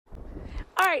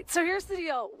right, so here's the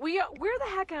deal. Where the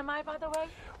heck am I, by the way?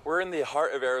 We're in the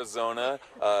heart of Arizona,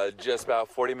 just about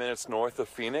 40 minutes north of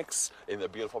Phoenix in the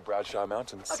beautiful Bradshaw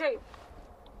Mountains. Okay.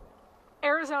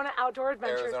 Arizona Outdoor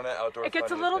Adventures. Arizona Outdoor It gets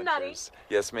a Fun little Adventures. nutty.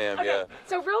 Yes, ma'am, Okay, yeah.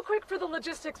 so real quick for the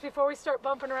logistics before we start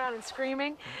bumping around and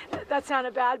screaming. That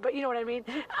sounded bad, but you know what I mean.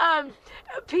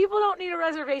 People don't need a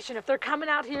reservation. If they're coming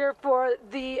out here for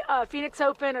the Phoenix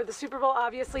Open or the Super Bowl,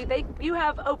 obviously, you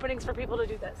have openings for people to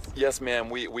do this. Yes, ma'am.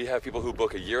 We have people who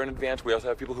book a year in advance. We also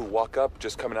have people who walk up,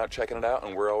 just coming out, checking it out,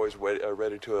 and we're always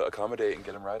ready to accommodate and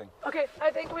get them riding. Okay,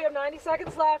 I think we have 90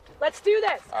 seconds left. Let's do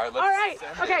this. All right, All right.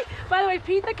 Okay, by the way,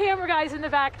 Pete, the camera guy, is in the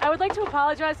back. I would like to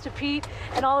apologize to Pete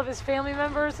and all of his family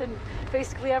members and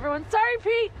basically everyone. Sorry,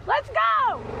 Pete. Let's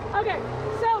go. Okay,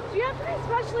 so do you have to be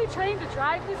specially trained to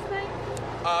drive this thing?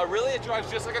 Really, it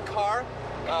drives just like a car.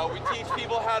 We teach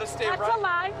people how to stay That's right. a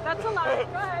lie. That's a lie.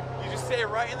 Go ahead. You just stay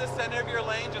right in the center of your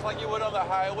lane, just like you would on the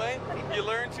highway. You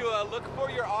learn to look for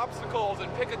your obstacles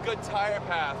and pick a good tire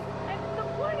path. And the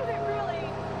point of it really,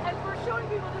 and we're showing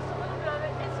people just a little bit of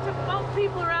it, is to bump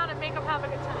people around and make them have a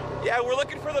good time. Yeah, we're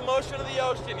looking for the motion of the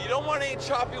ocean. You don't want any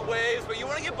choppy waves, but you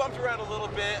want to get bumped around a little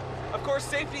bit. Of course,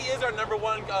 safety is our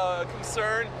 #1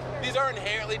 concern. These are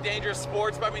inherently dangerous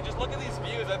sports, but I mean, just look at these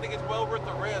views. I think it's well worth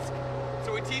the risk.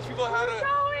 So we teach people how to...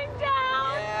 Going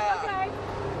down! Yeah.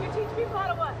 Okay. You teach people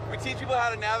how to what? We teach people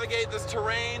how to navigate this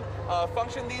terrain,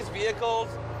 function these vehicles,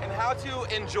 and how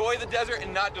to enjoy the desert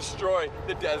and not destroy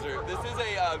the desert. This is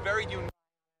a very unique...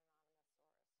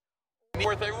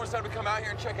 worth everyone's time to come out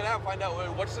here and check it out, find out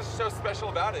what's so special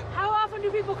about it. How often do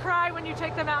people cry when you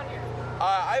take them out here?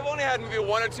 I've only had maybe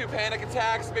 1 or 2 panic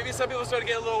attacks. Maybe some people start to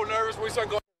get a little nervous when we start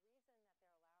going.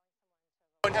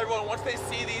 And everyone, once they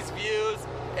see these views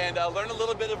and learn a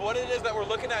little bit of what it is that we're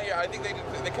looking at here, I think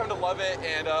they come to love it,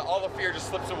 and all the fear just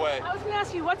slips away. I was going to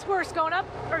ask you, what's worse, going up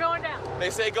or going down? They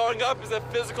say going up is a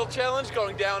physical challenge,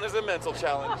 going down is a mental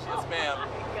challenge. Yes, ma'am. Oh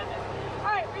my goodness. All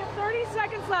right, we have 30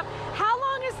 seconds left. How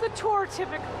long is the tour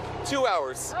typically? 2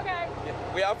 hours. Okay.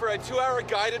 We offer a 2-hour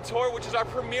guided tour, which is our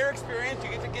premier experience. You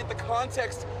get to get the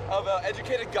context of an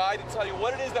educated guide to tell you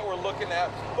what it is that we're looking at.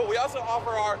 But we also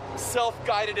offer our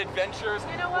self-guided adventures.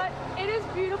 You know what? It is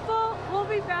beautiful. We'll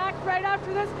be back right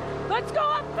after this. Let's go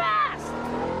up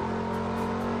fast!